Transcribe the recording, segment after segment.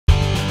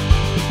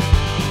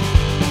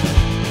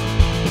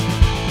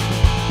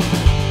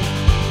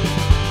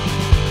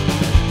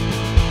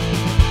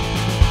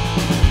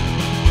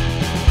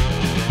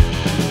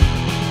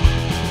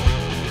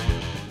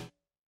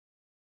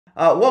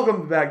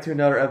Welcome back to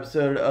another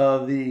episode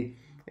of the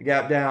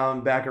Gap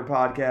Down Backer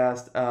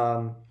Podcast.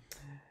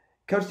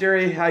 Coach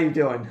Derry, how you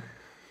doing?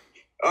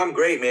 I'm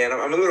great, man.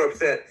 I'm a little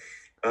upset.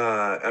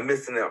 I'm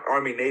missing the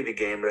Army-Navy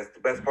game. That's the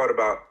best part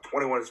about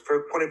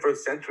 21st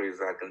century is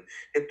I can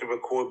hit the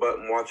record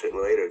button and watch it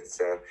later.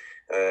 So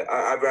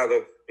I'd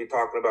rather be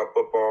talking about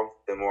football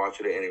than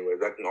watching it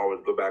anyways. I can always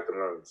go back and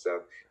learn.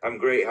 So I'm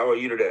great. How are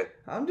you today?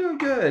 I'm doing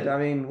good.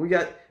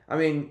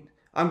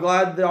 I'm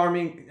glad the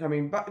Army.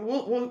 By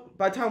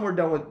the time we're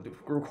done with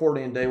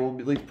recording today, we'll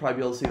at least probably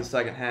be able to see the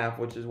second half,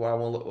 which is what I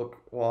want to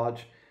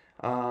watch.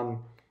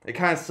 It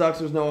kind of sucks.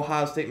 There's no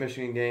Ohio State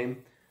Michigan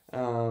game.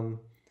 Man,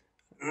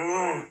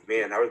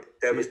 I was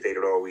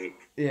devastated all week.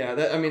 Yeah,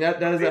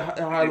 that is a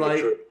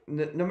highlight.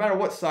 No matter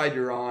what side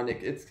you're on,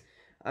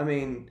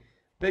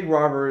 big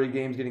rivalry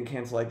games getting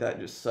canceled like that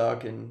just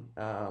suck. And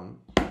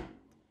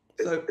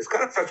it's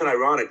kind of such an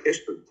ironic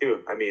history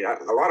too. I mean,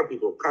 a lot of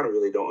people kind of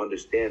really don't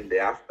understand the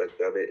aspect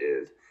of it.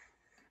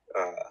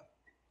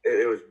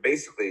 It was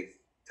basically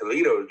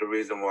Toledo is the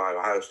reason why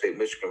Ohio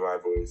State-Michigan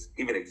rivalries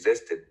even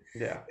existed.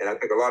 Yeah. And I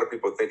think a lot of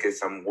people think it's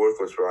some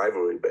worthless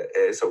rivalry, but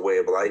it's a way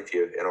of life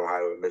here in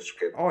Ohio and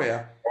Michigan. Oh,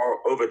 yeah. All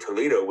over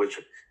Toledo,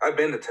 which I've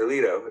been to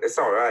Toledo. It's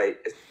all right.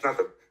 It's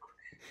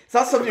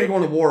not something you're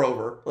going to war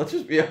over. Let's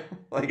just be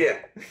like... Yeah.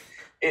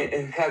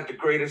 And had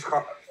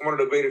one of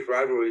the greatest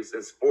rivalries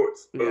in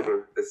sports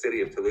over the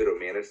city of Toledo,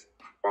 man. It's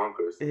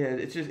bonkers. Yeah,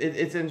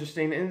 it's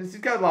interesting. And it's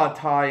got a lot of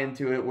tie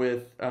into it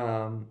with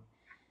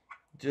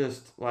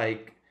just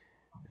like...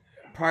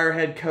 prior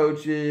head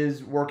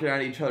coaches working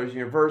at each other's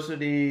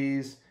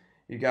universities.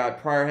 You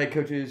got prior head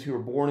coaches who were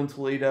born in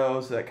Toledo,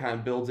 so that kind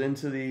of builds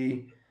into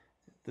the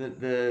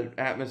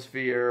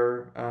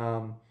atmosphere.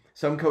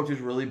 Some coaches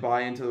really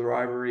buy into the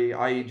rivalry,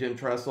 i.e. Jim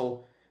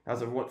Tressel. That's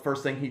the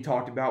first thing he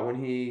talked about when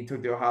he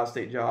took the Ohio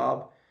State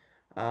job.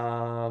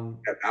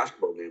 That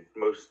basketball game,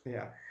 most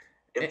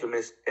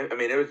infamous. I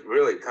mean, it was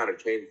really kind of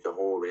changed the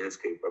whole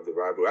landscape of the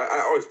rivalry.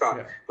 I always thought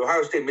the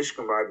Ohio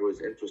State-Michigan rivalry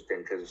was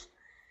interesting because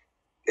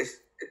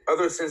it's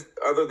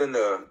other than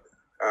the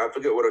I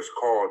forget what it's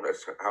called.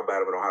 That's how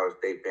bad of an Ohio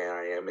State fan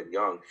I am and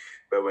young.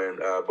 But when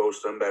Bo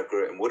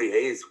Stumbecker and Woody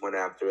Hayes went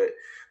after it,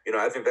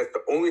 I think that's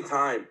the only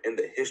time in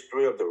the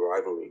history of the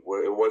rivalry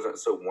where it wasn't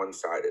so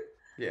one-sided.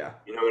 Yeah,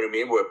 you know what I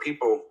mean. Where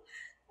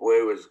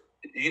it was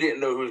you didn't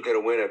know who was going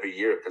to win every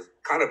year because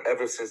kind of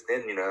ever since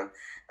then,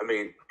 I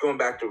mean, going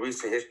back to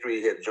recent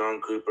history, you had John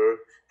Cooper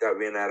got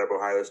ran out of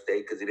Ohio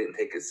State because he didn't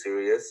take it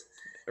serious.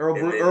 Earl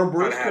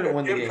Bruce couldn't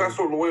win the game. Jim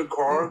Tressel, Lloyd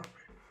Carr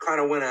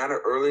kind of went at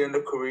it early in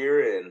the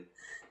career, and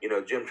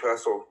Jim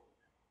Tressel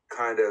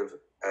kind of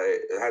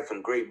had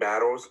some great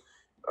battles,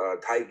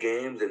 tight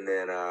games, and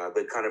then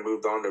they kind of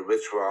moved on to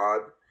Rich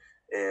Rod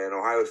and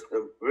Ohio.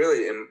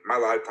 Really, in my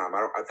lifetime,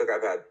 I think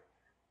I've had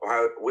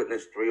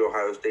witnessed 3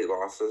 Ohio State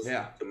losses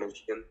to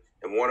Michigan,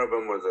 and one of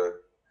them was a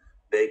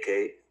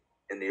vacate,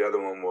 and the other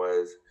one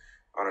was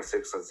on a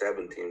 6 and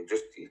 7 team.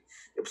 Just the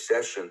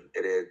obsession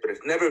it is, but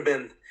it's never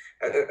been.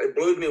 It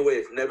blows me away.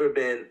 It's never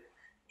been.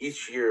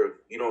 Each year,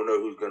 you don't know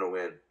who's going to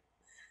win.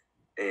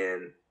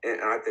 And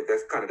I think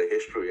that's kind of the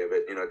history of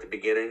it. At the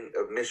beginning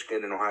of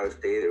Michigan and Ohio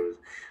State, it was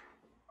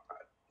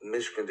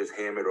Michigan just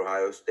hammered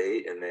Ohio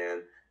State and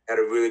then had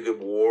a really good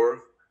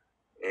war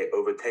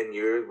over 10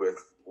 years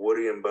with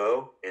Woody and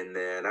Bo. And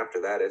then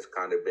after that, it's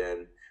kind of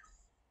been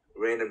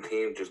random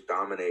teams just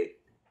dominate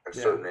a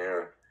certain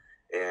era.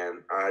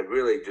 And I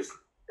really just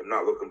am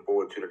not looking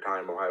forward to the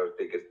time Ohio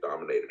State gets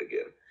dominated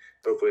again.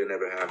 Hopefully it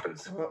never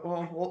happens.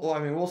 Well,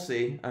 we'll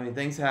see.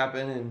 Things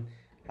happen, and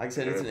like I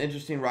said, it's an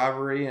interesting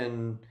rivalry,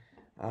 and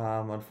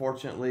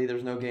unfortunately,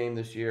 there's no game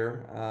this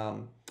year.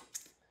 And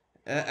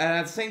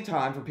at the same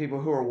time, for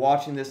people who are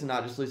watching this and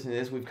not just listening to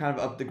this, we've kind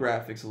of upped the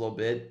graphics a little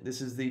bit.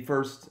 This is the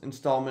first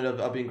installment of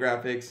upping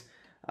graphics.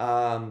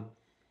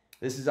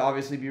 This is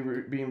obviously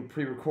being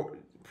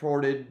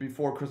pre-recorded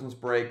before Christmas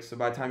break, so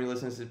by the time you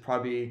listen to this, it'll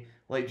probably be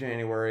late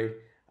January.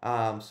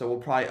 So we'll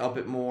probably up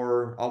it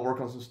more. I'll work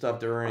on some stuff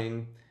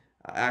during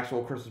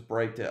actual Christmas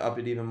break to up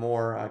it even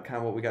more. Kind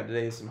of what we got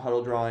today is some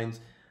huddle drawings.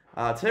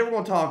 Today we're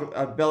going to talk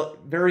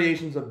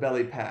variations of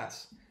belly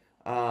pass.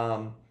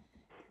 And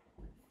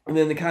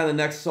then the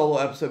next solo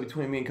episode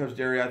between me and Coach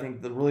Derry, I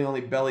think the really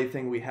only belly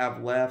thing we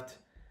have left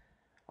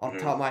off the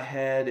top of my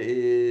head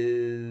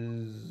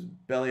is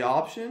belly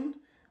option.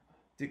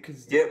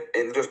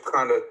 And just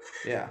kind of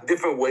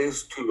different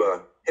ways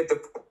to hit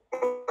the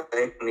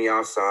flank from the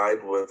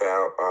outside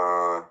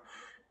without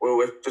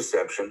with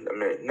deception. I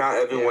mean, not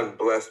everyone's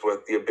blessed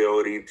with the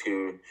ability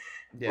to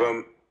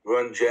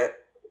run jet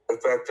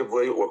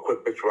effectively or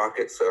quick pitch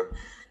rocket. So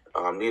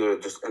these are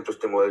just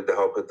interesting ways to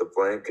help hit the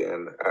flank.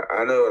 And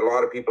I know a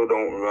lot of people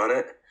don't run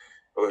it,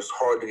 but it's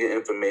hard to get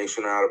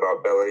information out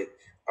about belly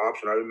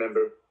option. I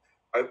remember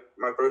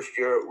my first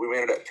year we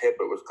ran that tip.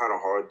 It was kind of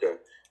hard to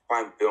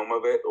find film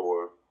of it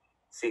or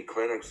see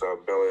clinics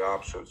of belly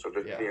option. So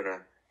just being a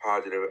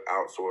positive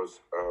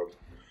outsource of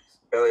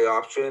belly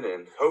option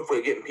and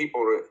hopefully getting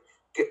people to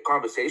get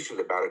conversations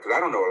about it because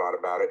I don't know a lot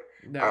about it.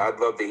 No. I'd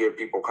love to hear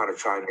people kind of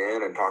chime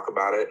in and talk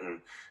about it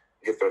and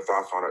get their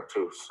thoughts on it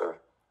too.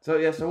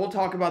 So we'll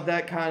talk about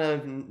that kind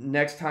of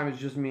next time. It's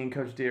just me and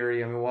Coach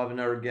Derry. I mean, we'll have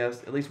another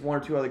guest, at least one or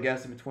two other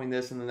guests in between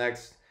this and the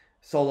next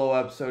solo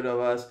episode of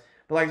us.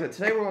 But like I said,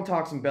 today we're going to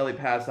talk some belly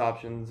pass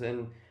options,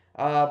 and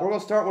we're going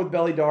to start with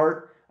belly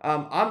dart.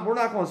 We're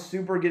not going to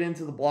super get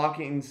into the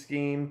blocking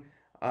scheme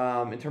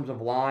in terms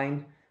of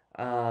line.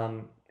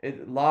 A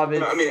lot of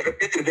it. I mean, at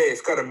the end of the day,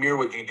 it's got to mirror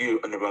what you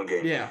do in the run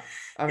game. Yeah,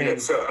 we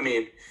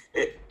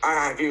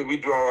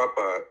draw up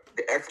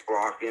the X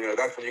block.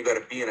 That's when you got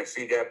to be in a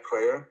C gap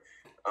player.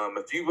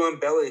 If you run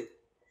belly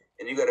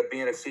and you got to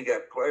be in a C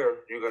gap player,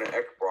 you're going to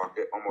X block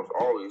it almost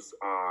always.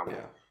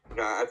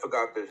 I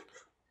forgot this.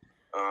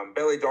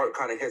 Belly dart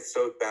kind of hits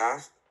so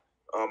fast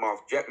off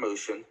jet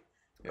motion.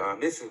 Yeah.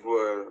 This is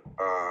where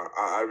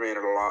I ran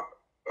it a lot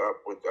up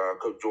with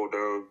Coach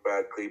Jordo,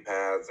 Brad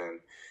Klepads, and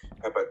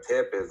about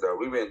Tip is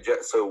we ran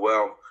jet so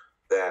well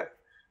that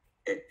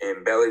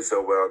and belly so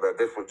well that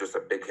this was just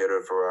a big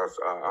hitter for us.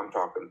 I'm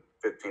talking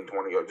 15,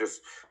 20 or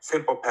just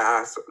simple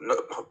pass.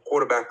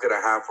 Quarterback did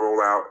a half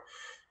rollout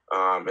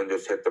and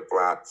just hit the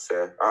flats.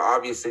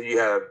 Obviously, you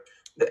have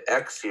the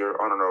X here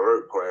on an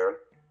alert player.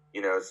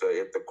 So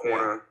if the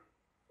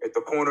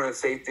corner and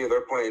safety,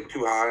 they're playing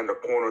too high in the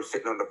corner,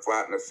 sitting on the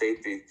flat, and the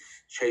safety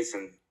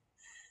chasing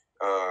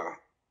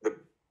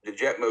the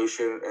jet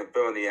motion and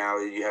filling the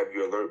alley, you have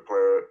your alert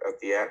player at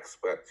the X.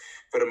 But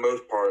for the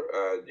most part,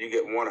 you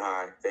get one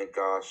high, thank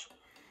gosh,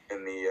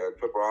 in the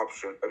triple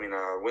option.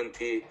 Win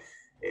T,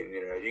 and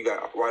you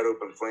got wide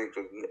open flanks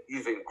with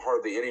usually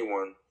hardly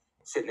anyone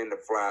sitting in the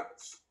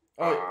flats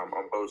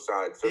on both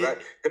sides. So that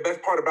the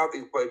best part about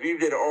these plays, we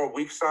did it all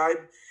weak side,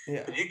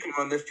 but you can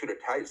run this to the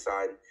tight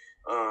side.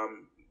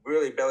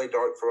 Really, belly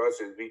dart for us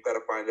is we've got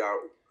to find out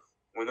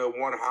when they're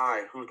one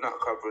high, who's not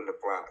covering the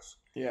flats.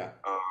 Yeah.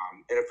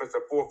 And if it's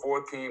a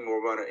 4-4 team,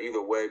 we'll run it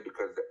either way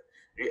because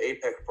your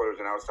apex players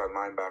and outside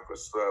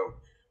linebackers slow.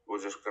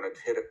 We're just going to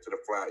hit it to the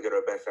flat, get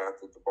our best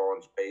athlete the ball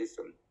in space,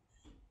 and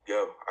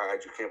go. I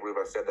just can't believe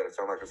I said that. It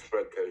sounded like a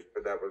spread coach,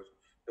 but that was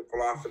the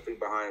philosophy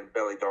behind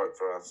belly dart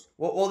for us.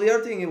 Well, the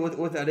other thing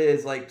with that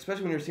is, like,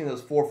 especially when you're seeing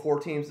those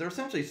 4-4 teams, they're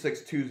essentially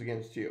 6-2s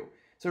against you.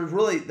 So there's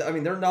really,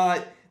 they're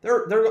not,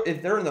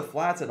 if they're in the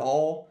flats at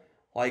all,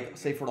 like,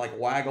 say for like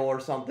waggle or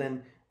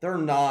something, they're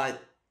not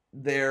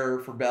there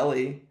for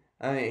belly.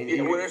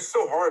 It's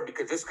so hard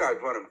because this guy's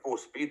running full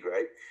speed,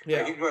 right? Yeah.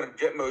 Like he's running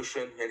jet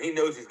motion, and he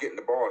knows he's getting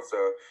the ball,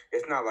 so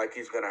it's not like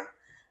he's going to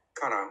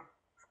kind of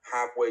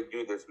halfway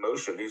do this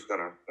motion. He's going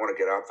to want to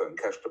get out there and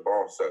catch the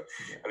ball. So,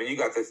 you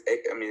got this,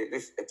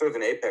 if there's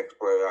an apex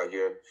player out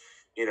here,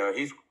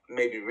 he's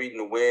maybe reading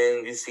the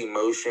wind, you see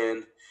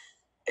motion,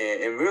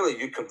 and really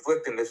you're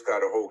conflicting this guy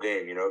the whole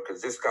game,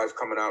 because this guy's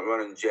coming out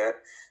running jet.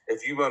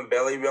 If you run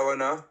belly well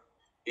enough,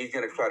 he's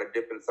going to try to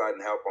dip inside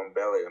and help on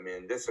belly.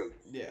 This is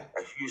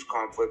a huge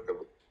conflict of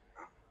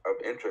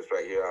interest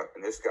right here.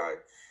 And this guy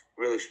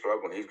really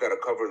struggling. He's got to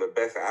cover the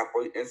best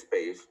athlete in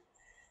space,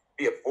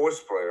 be a force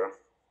player,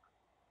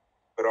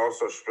 but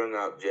also string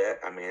out jet.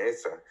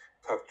 It's a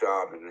tough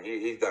job, and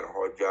he's got a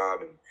hard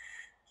job.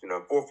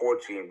 And,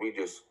 4-4 team, we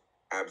just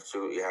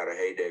absolutely had a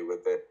heyday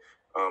with it.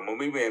 When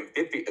we ran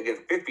 50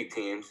 against 50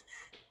 teams,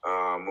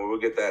 we'll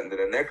get that into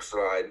the next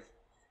slide.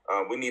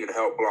 We needed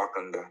help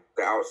blocking the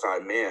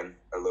outside man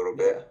a little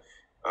bit.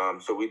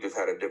 So we just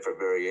had a different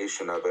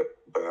variation of it.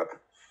 But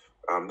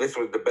this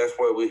was the best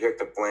way we hit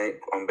the flank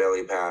on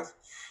belly pass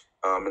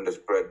in the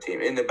spread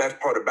team. And the best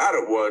part about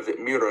it was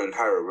it mirrored our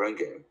entire run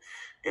game.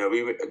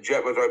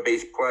 Jet was our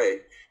base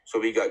play, so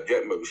we got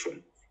jet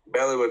motion.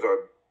 Belly was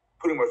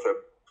pretty much our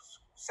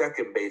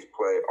second base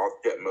play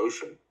off jet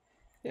motion.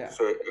 Yeah.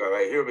 So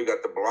right here we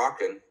got the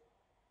blocking.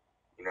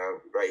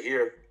 Right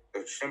here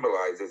it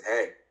symbolizes,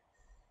 hey,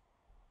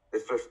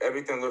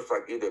 everything looks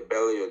like either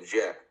belly or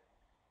jet.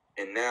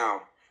 And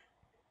now,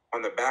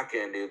 on the back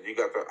end is you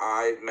got their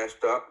eyes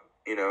messed up,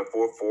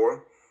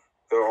 4-4.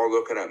 They're all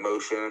looking at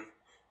motion,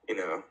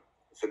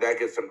 So that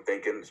gets them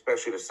thinking,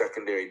 especially the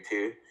secondary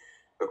too,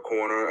 the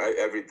corner,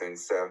 everything.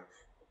 So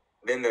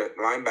then the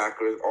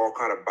linebackers all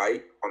kind of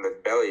bite on this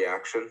belly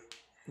action.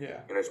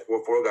 Yeah. And this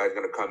 4-4 guy's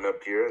going to come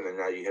up here, and then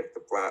now you hit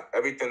the flat.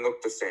 Everything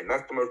looks the same.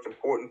 That's the most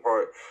important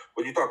part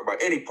when you talk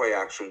about any play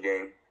action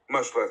game,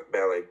 much less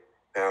belly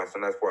pass,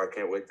 and that's why I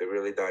can't wait to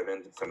really dive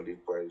into some of these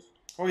plays.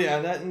 Oh yeah,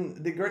 and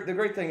the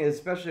great thing is,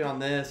 especially on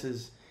this,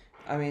 is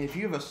if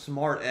you have a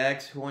smart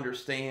X who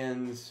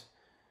understands,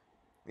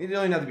 you don't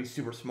even have to be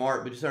super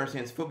smart, but just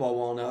understands football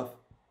well enough.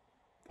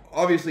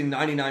 Obviously,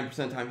 99% of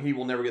the time he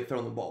will never get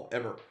thrown the ball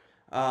ever,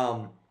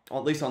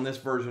 at least on this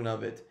version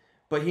of it.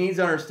 But he needs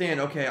to understand.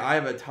 Okay, I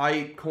have a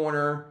tight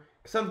corner.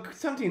 Some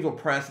teams will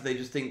press if they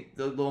just think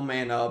the little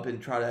man up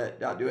and try to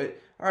outdo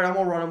it. All right, I'm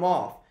gonna run him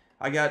off.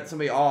 I got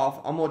somebody off.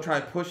 I'm going to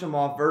try to push him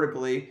off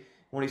vertically.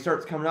 When he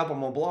starts coming up, I'm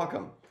going to block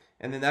him.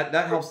 And then that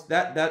helps.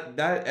 That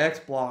X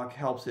block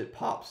helps it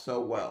pop so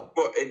well.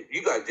 Well, and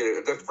you guys did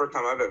it. That's the first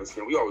time I've ever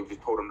seen it. We always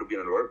just told him to be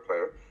an alert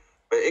player.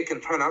 But it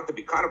can turn out to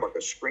be kind of like a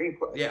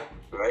screenplay. Yeah.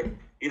 Right?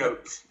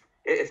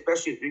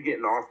 Especially if you're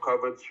getting off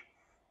coverage,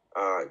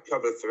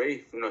 cover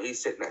 3,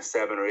 he's sitting at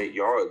 7 or 8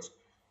 yards.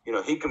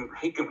 he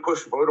can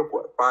push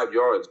vertical at 5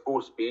 yards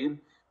full speed,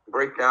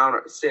 break down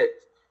at 6,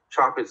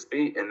 chop his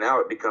feet, and now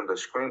it becomes a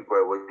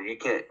screenplay where you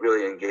can't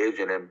really engage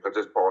in him because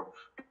this ball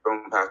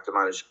going past the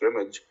line of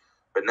scrimmage.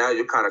 But now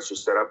you kind of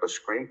just set up a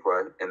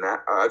screenplay, and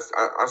that I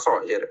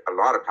saw it hit a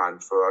lot of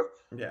times for us.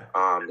 Yeah.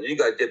 You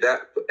guys did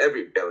that for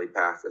every belly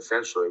pass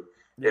essentially.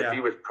 Yeah. If he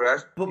was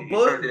pressed, But he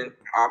turned it into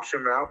an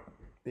option route.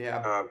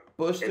 Yeah.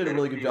 Bush did a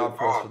really good job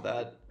for us with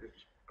that.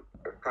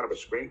 Kind of a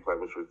screenplay,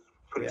 which was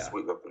pretty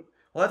sweet looking.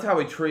 Well, that's how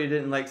we treated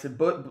it, and like I said,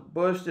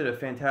 Bush did a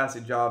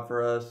fantastic job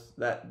for us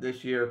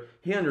this year.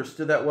 He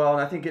understood that well,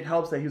 and I think it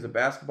helps that he was a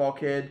basketball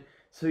kid,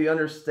 so he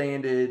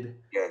understood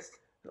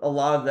a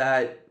lot of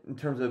that in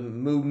terms of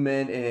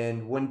movement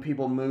and when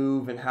people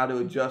move and how to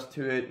adjust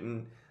to it.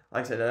 And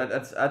like I said,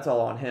 that's all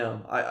on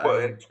him.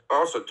 And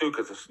also too,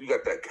 because you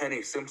got that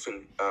Kenny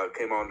Simpson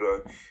came on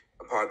to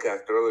a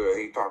podcast earlier.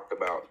 He talked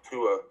about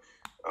Tua.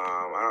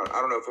 I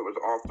don't know if it was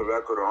off the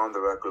record or on the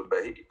record,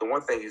 but the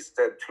one thing he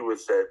said too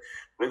is that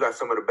we got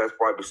some of the best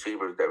wide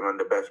receivers that run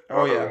the best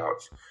brother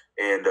routes,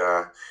 and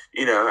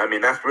I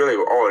mean that's really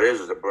all it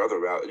is a brother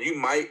route. You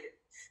might,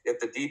 if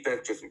the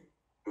defense just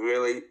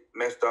really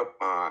messed up.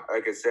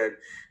 Like I said,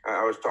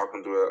 I was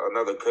talking to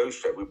another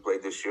coach that we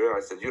played this year. I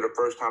said, "You're the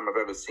first time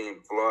I've ever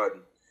seen Flood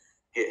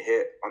get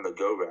hit on the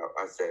go route."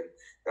 I said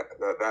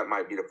that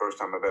might be the first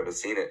time I've ever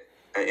seen it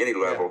at any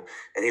level.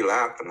 And he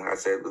laughed, and I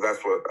said, well,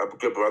 that's what a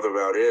good brother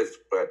route is.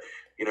 But,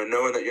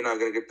 knowing that you're not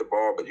going to get the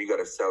ball, but you got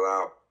to sell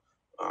out.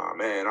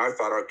 Man, I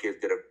thought our kids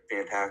did a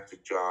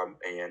fantastic job.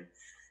 And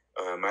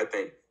I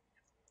think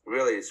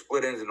really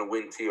split ends and the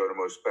wing tee are the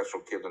most special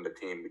kids on the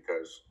team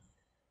because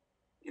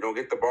you don't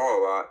get the ball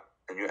a lot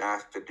and you're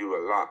asked to do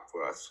a lot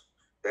for us.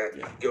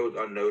 That goes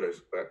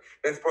unnoticed. But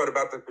that's part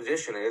about the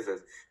position is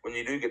when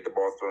you do get the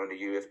ball thrown to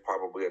you, it's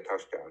probably a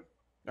touchdown.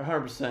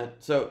 100%.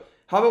 So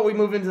how about we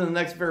move into the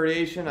next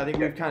variation? I think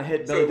we've kind of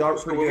hit belly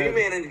dart pretty good.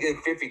 We ran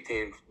in 50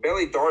 teams.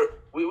 Belly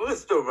dart, we would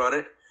still run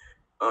it.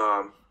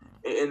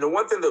 And the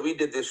one thing that we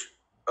did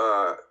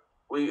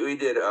we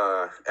did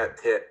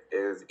at Chit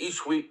is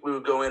each week we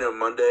would go in on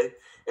Monday.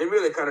 It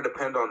really kind of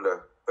depend on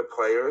the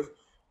players.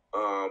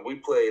 We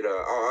played,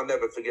 I'll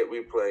never forget,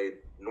 we played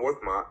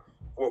Northmont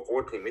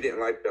 4-14. We didn't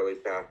like belly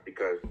pass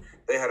because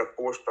they had a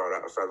 4-star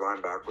outside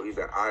linebacker. He's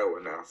at Iowa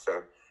now.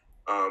 So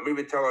we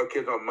would tell our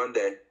kids on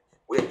Monday,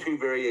 we had 2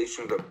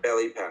 variations of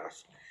belly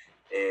pass.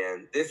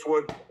 And this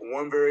was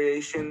one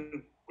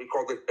variation, we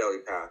called it belly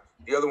pass.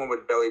 The other one was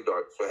belly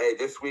dart. So, hey,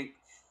 this week,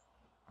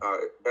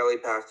 belly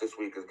pass this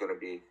week is going to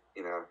be,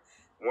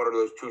 one of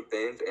those 2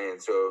 things.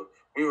 And so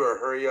we were a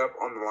hurry up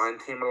on the line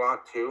team a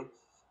lot too.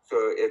 So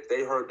if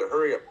they heard the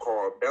hurry up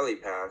call belly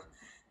pass,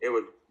 it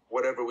was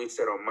whatever we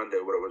said on Monday,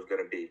 what it was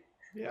going to be.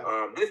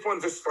 Yeah. This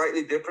one's a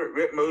slightly different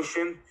rip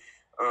motion.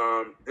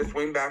 This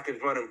wingback is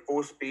running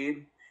full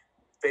speed,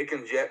 fake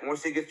and jet.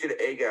 Once he gets to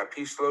the A gap,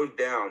 he slows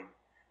down,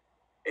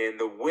 and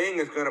the wing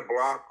is going to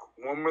block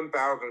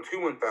 1,000,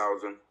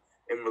 2,000,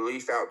 and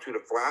release out to the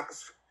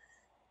flats.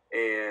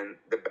 And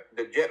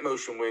the jet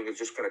motion wing is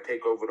just going to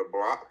take over the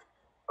block.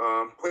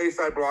 Play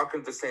side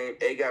blocking the same.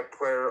 A gap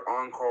player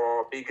on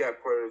call. B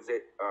gap player.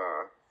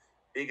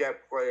 B gap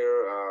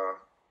player.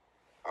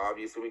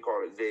 Obviously we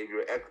call it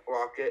Xavier. X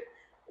block it.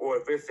 Or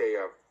if it's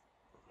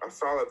a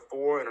solid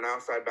 4 and an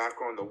outside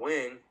backer on the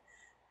wing,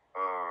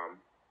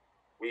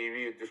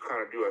 we just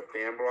kind of do a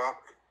fan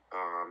block.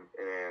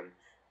 And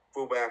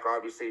fullback,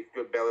 obviously,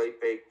 good belly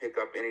fake, pick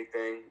up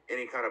anything,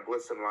 any kind of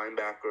blitzing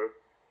linebacker.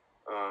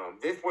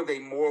 This was a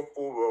more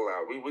full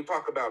rollout. We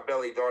talk about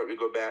belly dart. We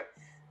go back.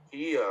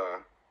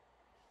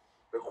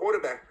 The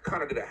quarterback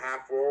kind of did a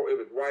half roll. It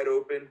was wide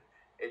open,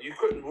 and you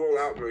couldn't roll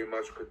out very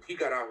much because he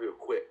got out here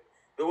quick.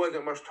 There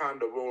wasn't much time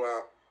to roll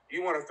out.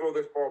 You want to throw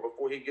this ball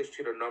before he gets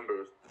to the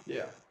numbers.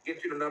 Yeah.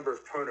 Get to the numbers,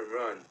 turn and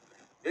run.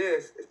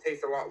 This, it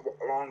takes a lot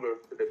longer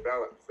to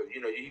develop. So,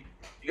 you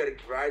got to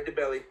ride the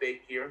belly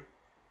fake here,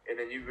 and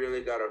then you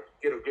really got to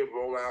get a good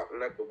rollout and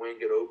let the wing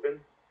get open.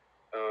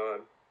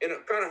 And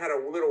it kind of had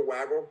a little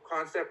waggle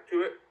concept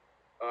to it.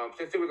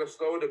 Since it was a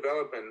slow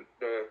development,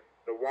 the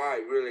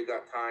Y really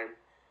got time.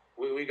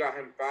 We got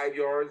him 5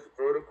 yards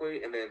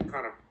vertically and then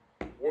kind of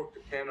worked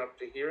the 10 up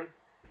to here.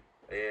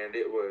 And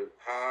it was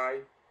high,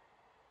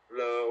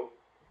 low,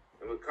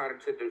 and we kind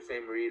of took the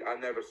same read. I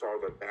never saw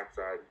the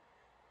backside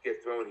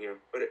get thrown here.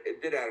 But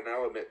it did add an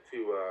element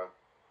to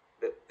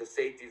the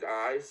safety's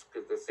eyes,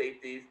 because the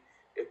safeties,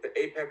 if the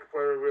apex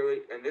player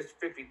really, and this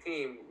 50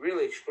 team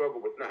really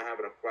struggled with not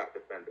having a flat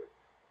defender.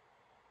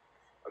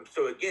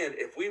 So again,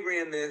 if we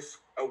ran this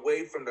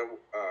away from the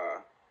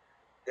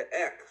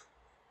X,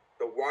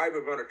 the Y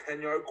would run a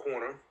 10-yard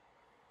corner,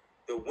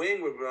 the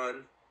wing would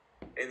run,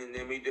 and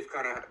then we just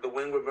kind of, the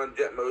wing would run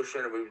jet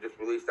motion, and we would just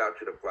release out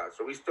to the flat.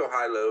 So we still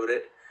high-load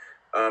it.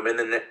 And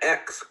then the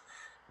X,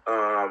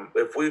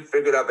 if we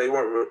figured out they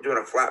weren't doing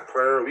a flat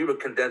player, we would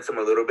condense him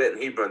a little bit,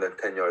 and he'd run the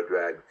 10-yard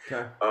drag.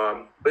 Okay.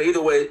 But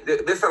either way,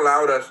 this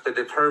allowed us to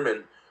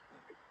determine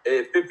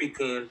a 50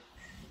 team,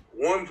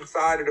 one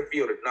side of the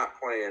field is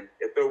not playing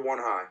if they're one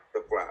high,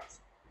 the flats.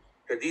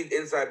 Because these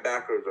inside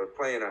backers are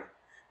playing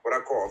what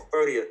I call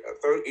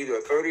either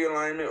a 30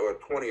 alignment or a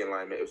 20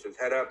 alignment. It's his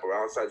head up or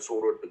outside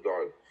shoulder at the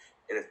guard.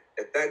 And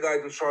if that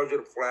guy's in charge of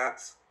the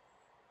flats,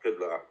 good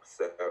luck.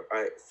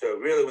 So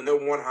really, when they're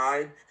one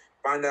high,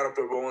 find out if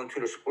they're rolling to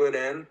the split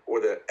end or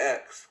the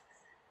X,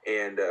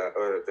 and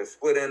or the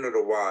split end or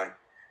the Y,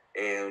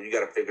 and you got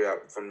to figure it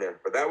out from there.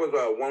 But that was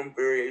one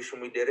variation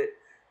we did it,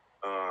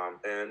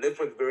 and this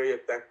was very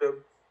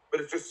effective. But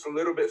it's just a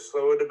little bit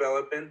slower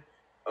developing.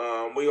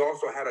 We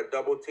also had a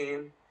double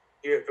team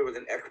here. If it was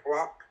an X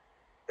block,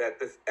 that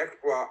this X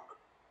block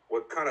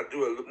would kind of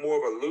do more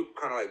of a loop,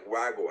 kind of like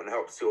waggle, and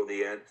help seal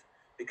the end.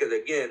 Because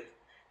again,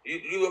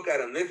 you look at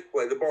in this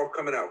play, the ball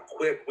coming out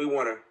quick. We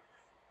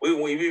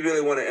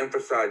really want to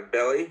emphasize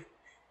belly,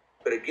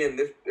 but again,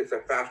 it's a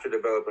faster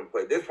developing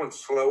play. This one's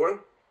slower,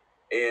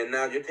 and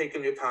now you're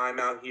taking your time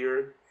out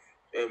here,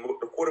 and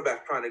the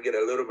quarterback's trying to get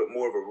a little bit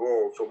more of a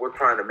roll. So we're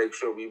trying to make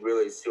sure we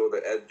really seal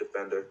the edge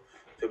defender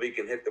so we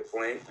can hit the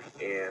flank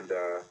and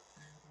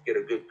get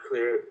a good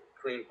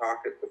clean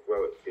pocket to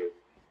throw it to.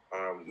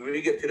 When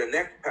we get to the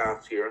next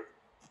pass here,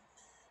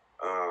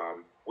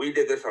 we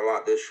did this a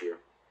lot this year.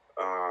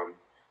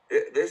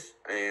 This,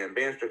 and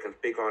Bandstra can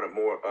speak on it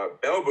more.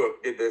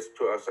 Bellbrook did this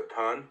to us a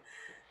ton.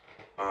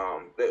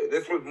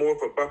 This was more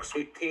for buck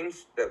sweep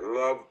teams that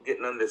love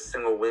getting on this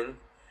single wing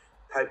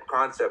type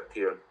concept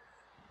here.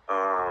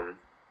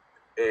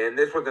 And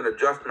this was an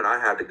adjustment I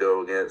had to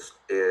go against.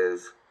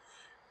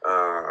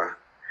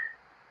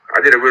 I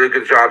did a really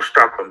good job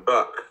stopping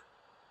buck.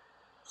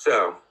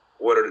 So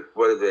what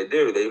did they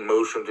do? They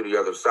motioned to the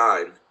other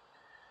side,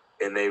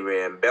 and they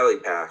ran belly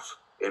pass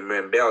and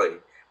ran belly.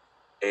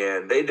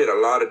 And they did a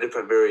lot of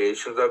different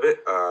variations of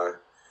it.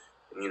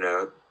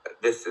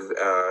 This is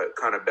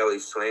kind of belly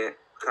slant,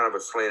 kind of a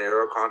slant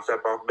arrow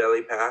concept off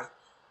belly pass.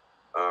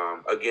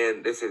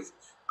 Again,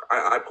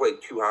 I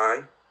played too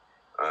high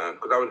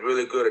because I was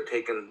really good at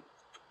taking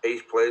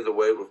base plays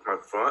away with my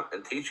front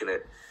and teaching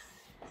it.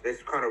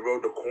 This kind of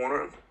rode the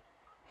corner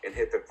and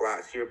hit the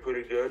flats here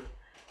pretty good.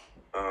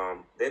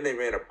 Then they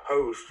ran a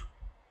post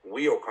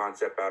wheel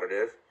concept out of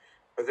this,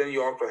 but then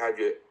you also had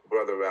your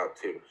brother out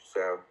too.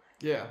 So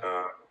yeah,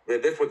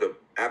 this was an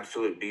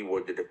absolute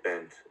B-word to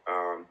defend.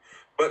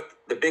 But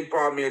the big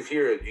problem is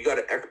here is you got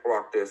to X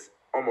block this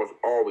almost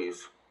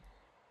always,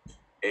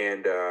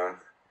 and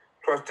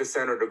trust the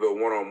center to go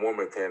one-on-one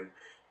with him,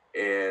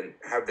 and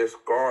have this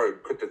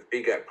guard put this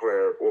B gap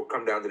player or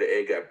come down to the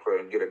A gap player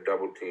and get a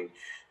double team,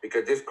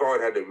 because this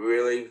guard had to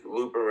really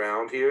loop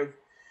around here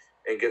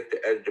and get the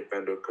edge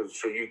defender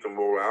so you can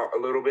roll out a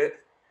little bit.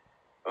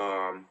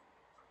 And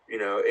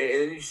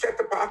you set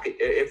the pocket.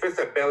 If it's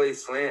a belly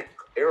slant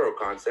arrow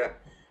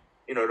concept,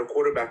 the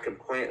quarterback can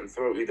plant and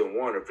throw either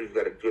one if he's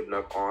got a good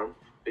enough arm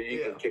that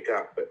you can kick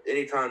out. But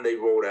anytime they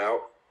rolled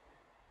out,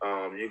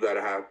 you got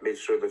to make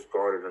sure this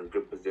guard is in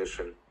good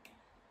position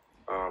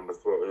to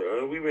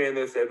throw. We ran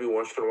this every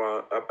once in a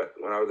while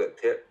when I was at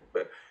Tip,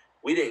 but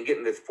we didn't get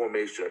in this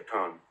formation a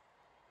ton.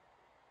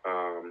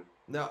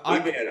 We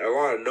ran a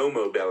lot of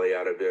no-mo belly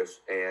out of this,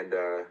 and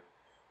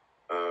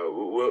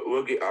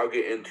I'll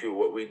get into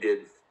what we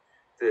did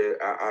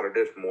out of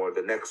this more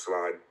the next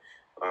slide.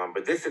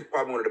 But this is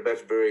probably one of the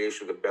best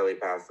variations of belly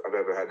pass I've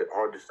ever had. The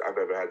hardest I've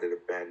ever had to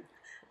defend.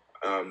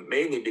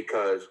 Mainly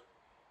because,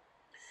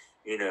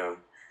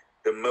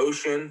 the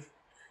motion,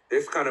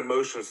 this kind of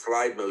motion,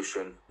 slide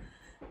motion,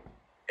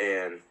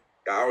 and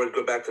I always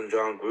go back to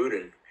John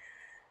Gruden,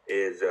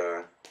 is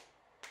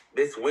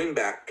this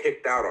wingback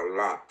kicked out a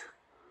lot.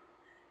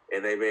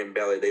 And they ran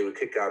belly, they would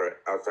kick out an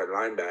outside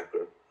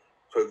linebacker.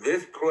 So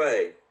this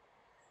play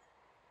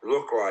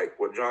looked like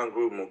what John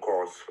Gruden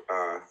calls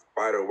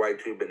spider white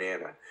tube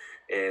banana.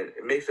 And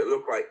it makes it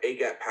look like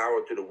A-gap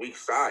power to the weak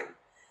side.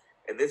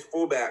 And this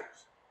fullback,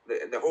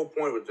 the whole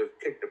point was to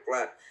kick the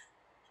flat.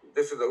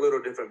 This is a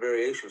little different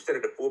variation. Instead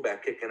of the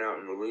fullback kicking out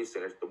and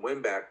releasing, it's the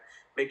wingback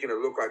making it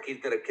look like he's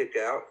going to kick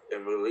out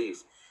and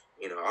release.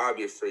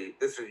 Obviously,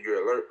 this is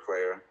your alert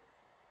player,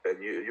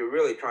 and you're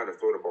really trying to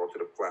throw the ball to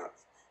the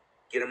flats.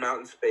 Get him out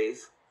in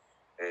space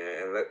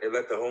and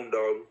let the home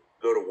dog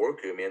go to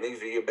work here, man.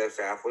 These are your best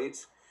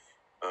athletes.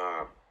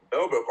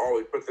 Bellbrook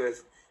always puts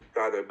this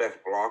guy their best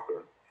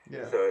blocker.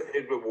 Yeah. So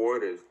his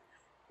reward is,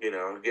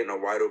 getting a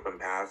wide open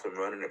pass and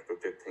running it for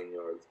 15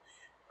 yards.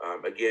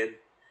 Again,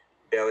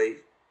 belly,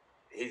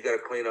 he's got to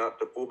clean up.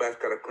 The fullback's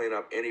got to clean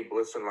up any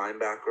blitzing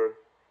linebacker.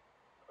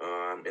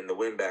 And the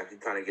wingback, he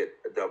kind of get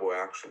a double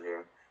action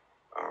here.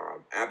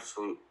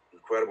 Absolute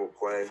incredible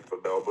play for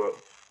Bellbrook.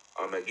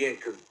 Again,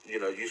 because,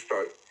 you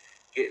start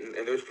getting,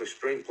 and there's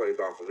constraint plays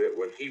off of it,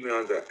 when he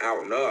runs an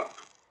out and up,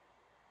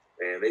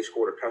 and they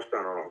scored a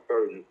touchdown on a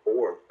 3rd and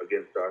 4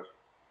 against us,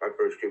 my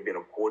first year being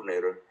a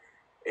coordinator,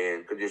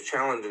 and because you're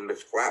challenging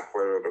this flat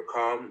player to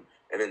come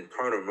and then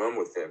turn and run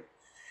with him.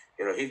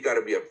 He's got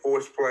to be a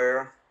force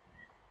player,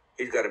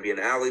 he's got to be an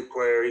alley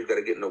player, he's got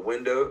to get in the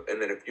window,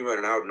 and then if you run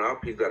an out and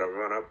up, he's got to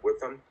run up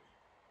with him.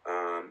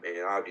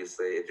 And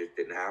obviously, it just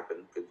didn't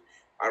happen, because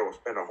I don't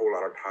spend a whole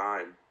lot of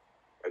time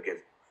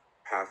against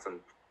passing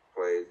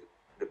plays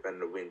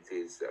defend the wing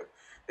tee. So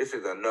this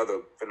is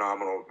another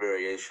phenomenal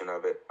variation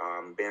of it.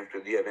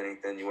 Bandstra, do you have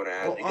anything you want to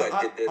add? Well, You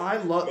guys did this I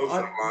love motion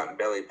a lot in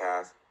belly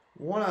pass.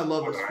 one. I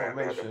love this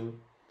formation.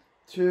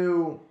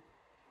 Two,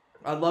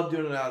 I love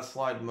doing it out of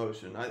slide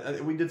motion.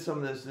 We did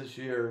some of this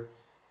year.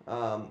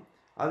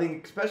 I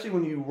think especially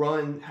when you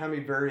run how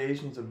many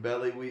variations of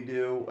belly we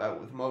do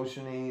with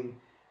motioning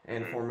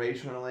and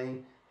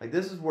formationally, like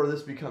this is where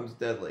this becomes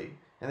deadly.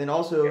 And then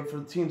also for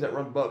the teams that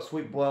run buck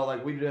sweep well,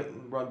 like we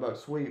didn't run buck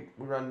sweep,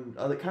 we run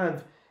other kind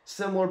of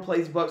similar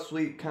plays buck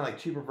sweep, kind of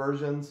like cheaper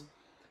versions.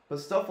 But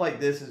stuff like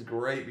this is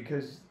great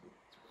because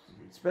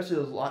especially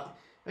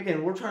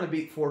again, we're trying to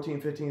beat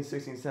 14, 15,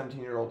 16,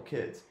 17-year-old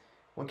kids.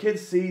 When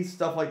kids see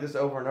stuff like this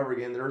over and over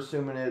again, they're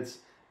assuming it's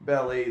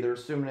belly, they're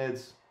assuming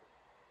it's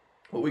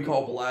what we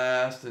call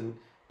blast and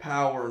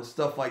power and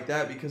stuff like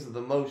that because of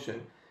the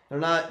motion.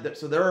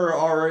 They're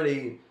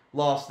already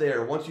lost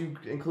there. Once you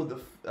include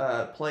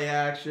the play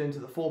action to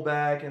the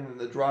fullback and then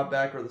the drop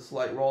back or the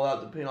slight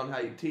rollout, depending on how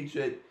you teach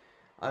it,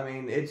 I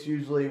mean, it's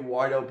usually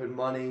wide open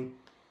money.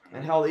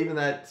 And hell, even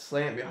that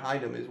slant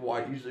behind him is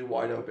usually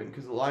wide open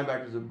because the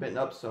linebackers have bitten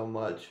up so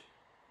much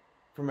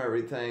from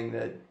everything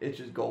that it's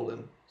just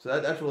golden. So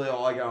that's really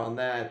all I got on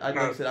that. Like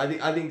I said,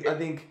 I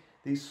think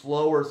these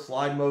slower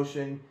slide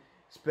motion,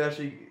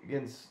 especially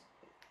against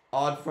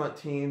odd front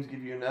teams,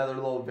 give you another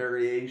little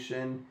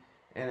variation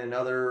and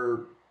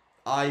another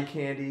eye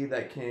candy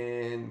that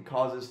can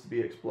cause us to be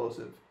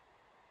explosive.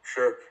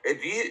 Sure.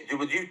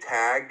 Would you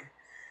tag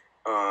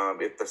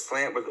if the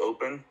slant was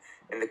open?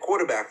 And the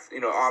quarterbacks,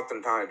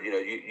 oftentimes,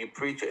 you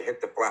preach it, hit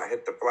the flat,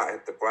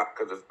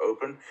 because it's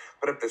open.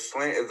 But if the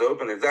slant is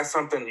open, is that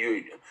something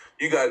you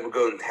guys would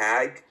go and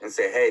tag and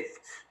say, hey,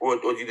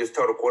 would you just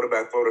tell the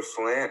quarterback throw the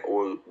slant,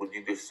 or would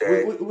you just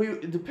say? We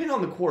depend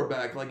on the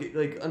quarterback. Like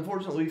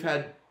unfortunately, we've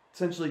had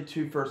essentially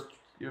 2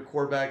 first-year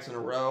quarterbacks in a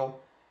row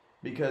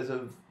because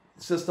of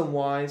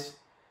system-wise.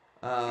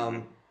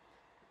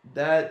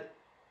 That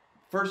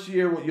first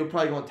year, you'll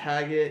probably going to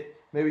tag it.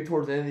 Maybe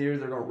towards the end of the year,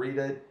 they're going to read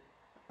it.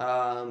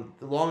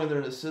 The longer they're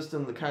in the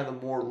system, the kind of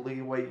the more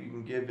leeway you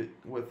can give it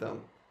with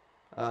them.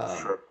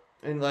 Sure.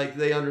 And like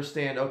they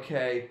understand,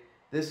 okay,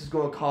 this is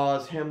going to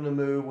cause him to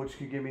move, which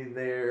could give me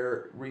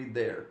read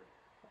there.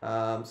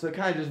 So it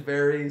kind of just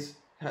varies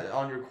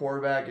on your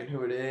quarterback and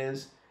who it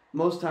is.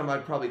 Most of the time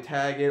I'd probably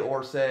tag it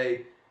or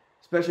say,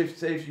 especially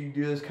if you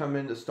do this come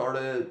in to start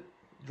a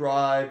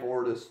drive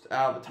or just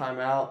out of a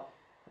timeout,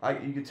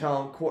 you could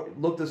tell them,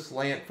 look the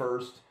slant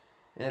first,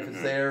 and if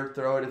it's there,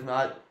 throw it. If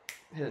not,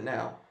 hit it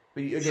now.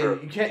 But again,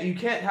 you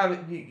can't have it.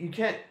 You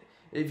can't.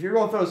 If you're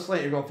going to throw a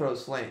slant, you're going to throw a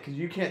slant because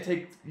you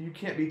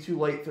can't be too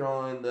late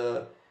throwing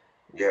the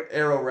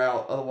arrow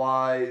route.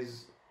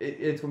 Otherwise,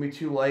 it's going to be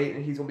too late,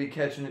 and he's going to be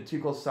catching it too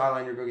close to the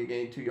sideline. You're going to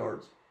gain 2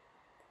 yards.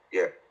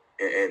 Yeah,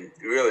 and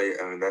really,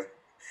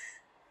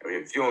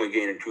 if you're only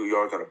gaining 2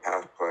 yards on a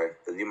pass play,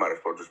 then you might as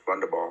well just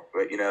run the ball,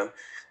 right?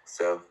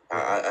 So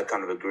I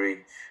kind of agree.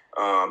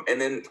 And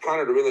then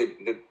kind of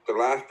the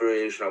last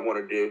variation I want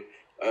to do.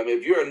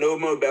 If you're a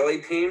no-mo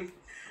belly team.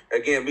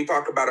 Again, we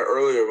talked about it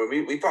earlier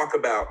when we talk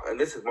about, and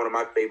this is one of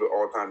my favorite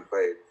all-time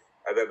plays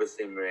I've ever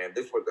seen, man.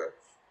 This was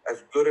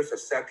as good as a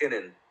second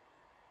and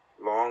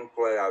long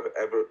play I've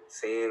ever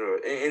seen or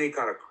any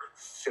kind of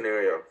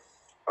scenario.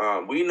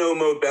 We know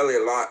Mo Belly a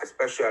lot,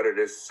 especially out of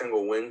this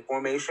single wing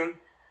formation.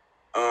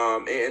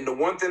 And the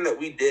one thing that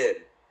we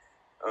did,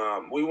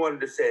 we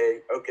wanted to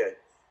say, okay,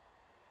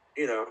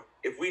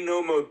 if we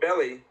know Mo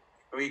Belly,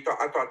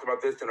 I talked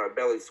about this in our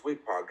Belly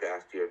Sweep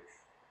podcast here.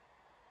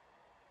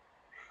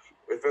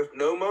 If there's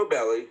no Mo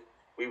Belly,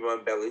 we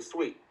run belly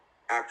sweep,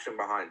 action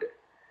behind it.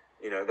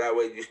 That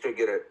way you still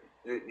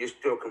you're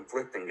still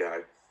conflicting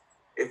guy.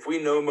 If we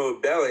know Mo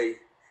Belly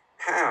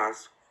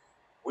pass,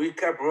 we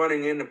kept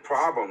running into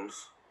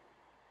problems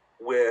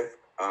with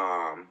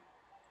a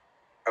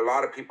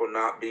lot of people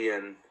not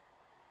being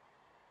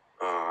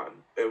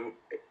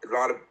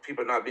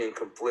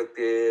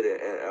conflicted,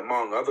 and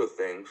among other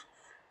things.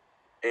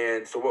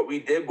 And so what we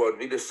did was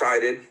we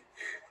decided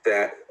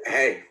that,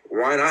 hey,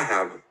 why not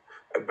have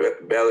a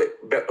belly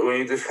when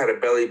you just had a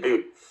belly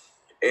boot?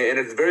 And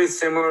it's very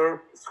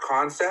similar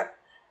concept.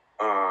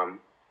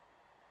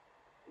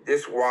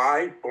 This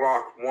Y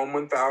block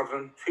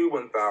 1,000,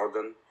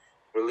 1,000,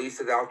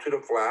 releases out to the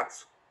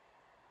flats,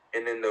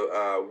 and then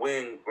the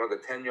wing runs a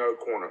 10-yard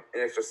corner.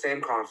 And it's the same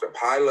concept,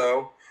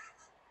 high-low.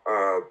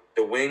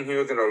 The wing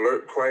here is an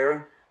alert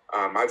player.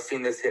 I've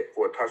seen this hit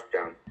for a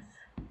touchdown.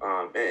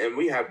 And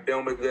we have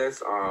film of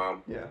this.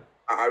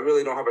 I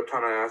really don't have a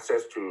ton of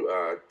access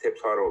to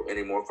Tips Huddle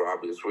anymore for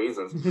obvious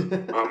reasons.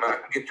 I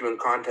can get you in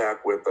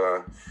contact with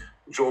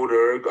Joe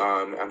Derg.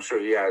 I'm sure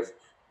he has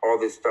all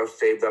this stuff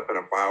saved up in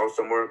a file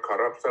somewhere,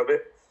 cut-ups of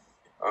it.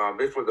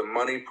 This was a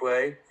money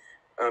play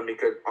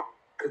because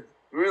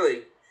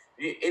really,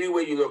 any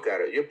way you look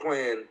at it, you're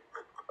playing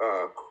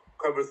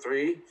cover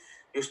 3.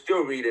 You're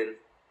still reading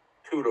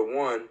 2 to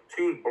 1.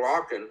 2's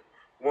blocking.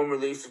 1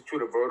 releases to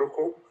the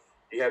vertical.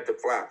 You have the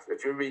flats.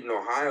 If you're reading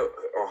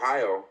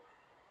Ohio,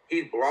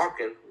 he's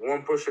blocking.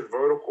 1 pushes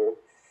vertical.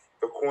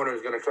 the corner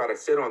is going to try to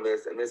sit on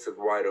this, and this is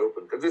wide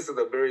open because this is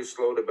a very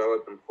slow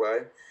developing play,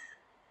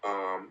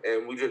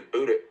 and we just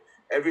boot it.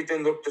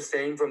 Everything looked the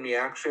same from the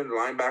action.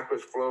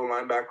 Linebackers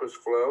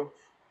flow,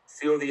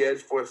 seal the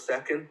edge for a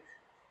second.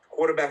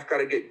 Quarterback's got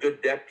to get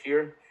good depth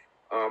here,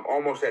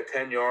 almost at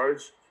 10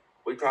 yards.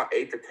 We talk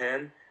 8 to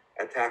 10,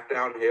 attack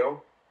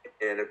downhill.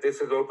 And if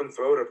this is open,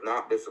 throw it. If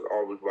not, this is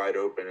always wide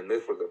open. And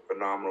this was a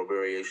phenomenal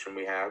variation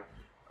we have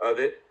of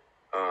it.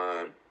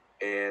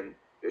 And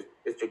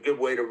it's a good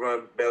way to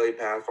run belly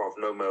pass off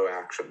no-mo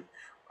action.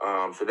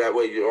 So that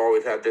way you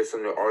always have this in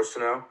your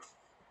arsenal.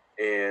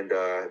 And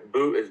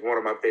boot is one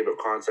of my favorite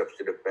concepts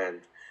to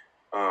defend.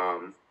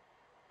 And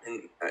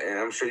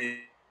I'm sure you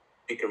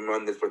can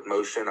run this with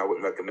motion. I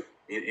wouldn't recommend.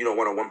 You don't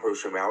want a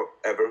one-person route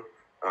ever.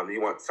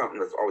 You want something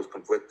that's always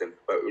conflicting.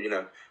 But,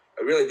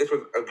 really, this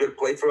was a good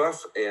play for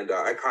us. And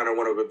I kind of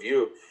want to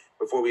review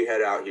before we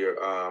head out here.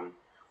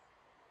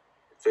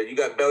 So you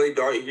got belly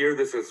dart here.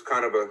 This is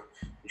kind of a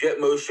jet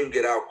motion,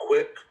 get out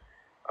quick,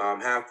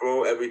 half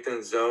roll,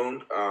 everything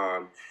zoned.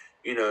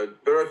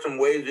 There are some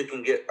ways you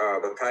can get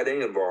the tight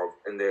end involved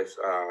in this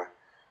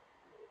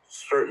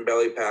certain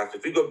belly pass.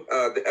 If you go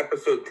to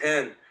episode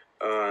 10,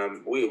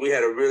 we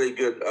had a really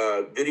good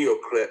video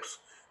clips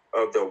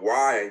of the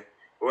Y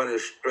running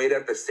straight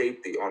at the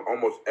safety on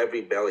almost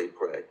every belly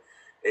play.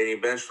 And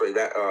eventually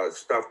that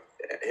stuff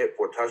hit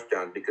for a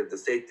touchdown because the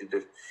safety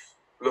just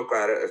looked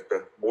at it as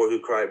the boy who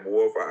cried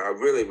wolf. I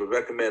really would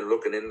recommend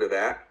looking into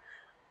that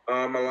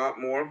a lot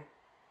more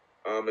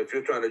if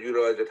you're trying to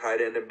utilize a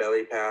tight end and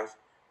belly pass.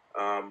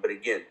 But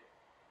again,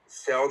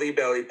 sell the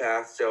belly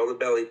pass, sell the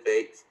belly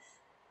fakes,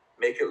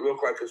 make it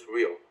look like it's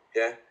real,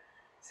 okay?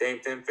 Same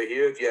thing for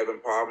here. If you're having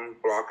problems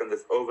blocking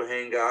this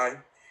overhang guy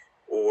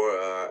or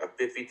a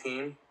 50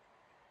 team,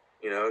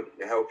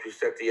 it helps you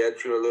set the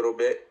edge here a little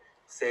bit.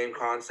 Same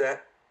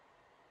concept.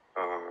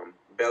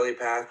 Belly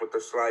pass with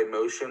the slide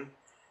motion.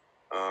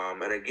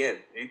 And again,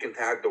 you can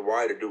tag the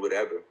Y to do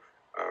whatever.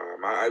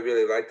 I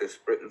really like the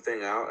sprinting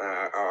thing out.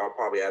 I'll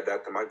probably add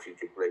that to my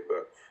future play,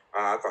 but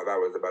I thought that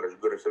was about as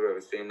good as I've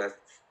ever seen. That's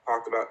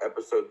talked about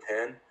episode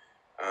 10,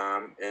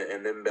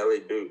 and then belly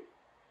boot.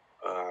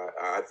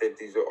 I think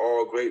these are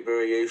all great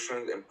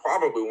variations and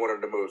probably one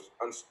of the most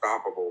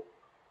unstoppable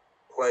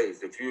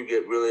plays if you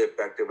get really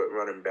effective at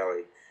running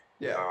belly.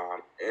 Yeah.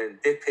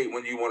 And dictate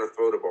when you want to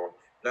throw the ball.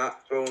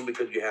 Not throwing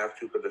because you have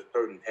to because it's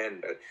 3rd and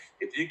 10. But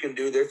if you can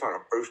do this on a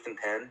 1st and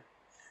 10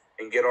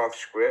 and get off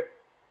script,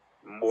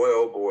 boy,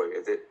 oh boy,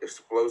 is it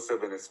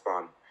explosive and it's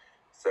fun.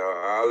 So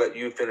I'll let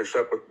you finish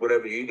up with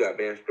whatever you got,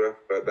 Bandstra.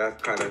 But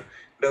that's kind of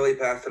belly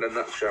pass in a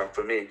nutshell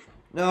for me.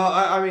 No,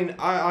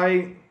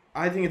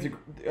 I think it's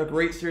a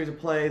great series of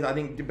plays. I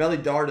think the belly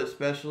dart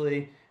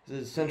especially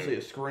is essentially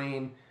a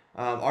screen.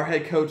 Our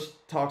head coach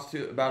talks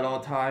about it all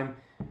the time.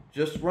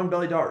 Just run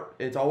belly dart.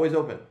 It's always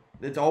open.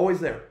 It's always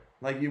there.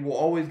 Like, you will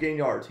always gain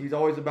yards. He's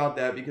always about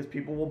that because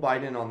people will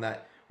bite in on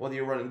that. Whether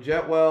you're running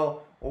jet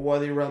well or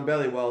whether you run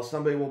belly well,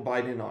 somebody will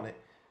bite in on it.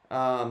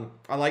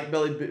 I like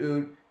belly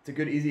boot. It's a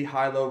good, easy,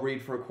 high-low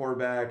read for a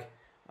quarterback.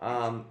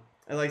 And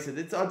like I said,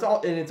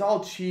 it's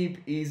all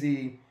cheap,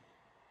 easy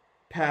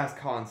pass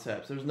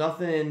concepts. There's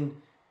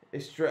nothing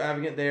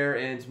extravagant there,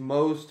 and it's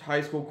most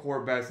high school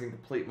quarterbacks can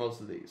complete most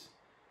of these.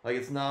 Like,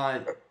 it's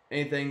not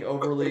anything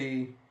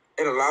overly.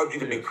 It allows you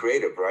to be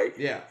creative, right?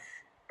 Yeah.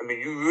 I mean,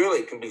 you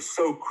really can be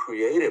so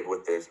creative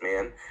with this,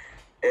 man.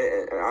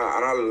 And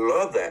I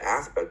love that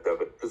aspect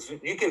of it because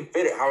you can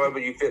fit it however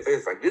you fit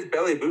this. Like this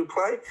belly boot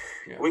play,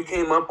 we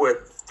came up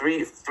with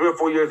three or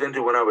 4 years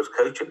into when I was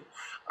coaching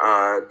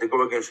to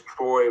go against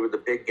Troy. It was a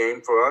big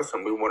game for us,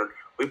 and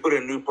we put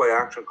in a new play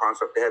action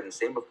concept they hadn't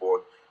seen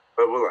before.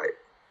 But we're like,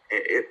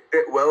 it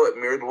fit well. It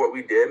mirrored what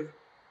we did.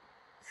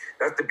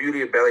 That's the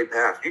beauty of belly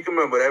pass. You can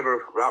run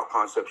whatever route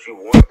concepts you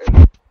want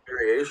and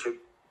variation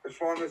as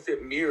long as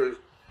it mirrors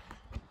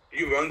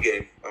your run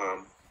game.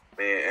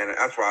 And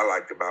that's what I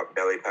liked about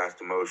belly pass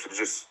the most. It's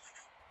just,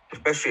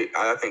 especially,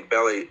 I think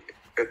belly,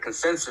 the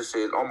consensus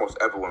is almost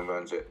everyone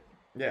runs it.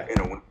 Yeah. In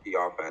a windy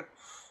offense.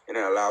 And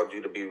it allowed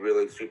you to be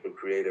really super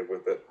creative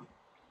with it.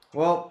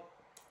 Well,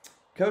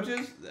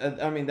 coaches,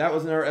 I mean, that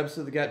was another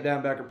episode of the Get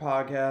Down Backer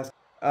podcast.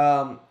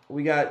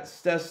 We got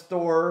Steph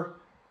Store.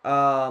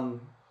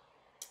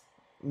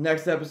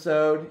 Next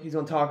episode, he's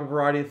going to talk a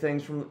variety of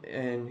things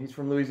and he's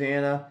from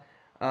Louisiana.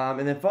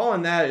 And then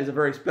following that is a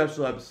very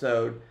special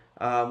episode.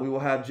 We will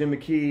have Jim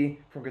McKee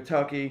from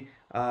Kentucky,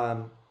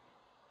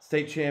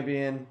 state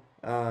champion,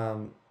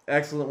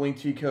 excellent wing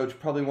T coach,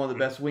 probably one of the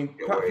best wing.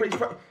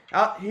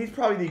 He's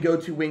probably the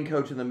go-to wing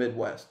coach in the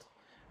Midwest.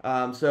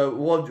 So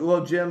we'll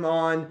have Jim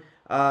on,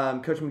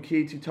 Coach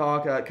McKee to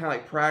talk kind of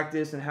like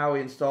practice and how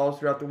he installs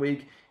throughout the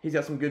week. He's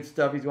got some good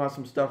stuff. He's got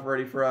some stuff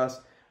ready for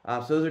us.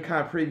 So those are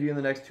kind of previewing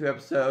the next 2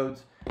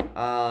 episodes.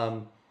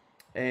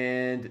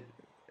 And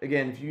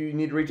again, if you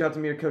need to reach out to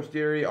me or Coach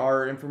Derry,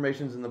 our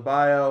information's in the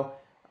bio.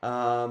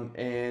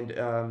 And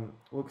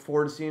look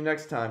forward to seeing you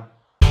next time.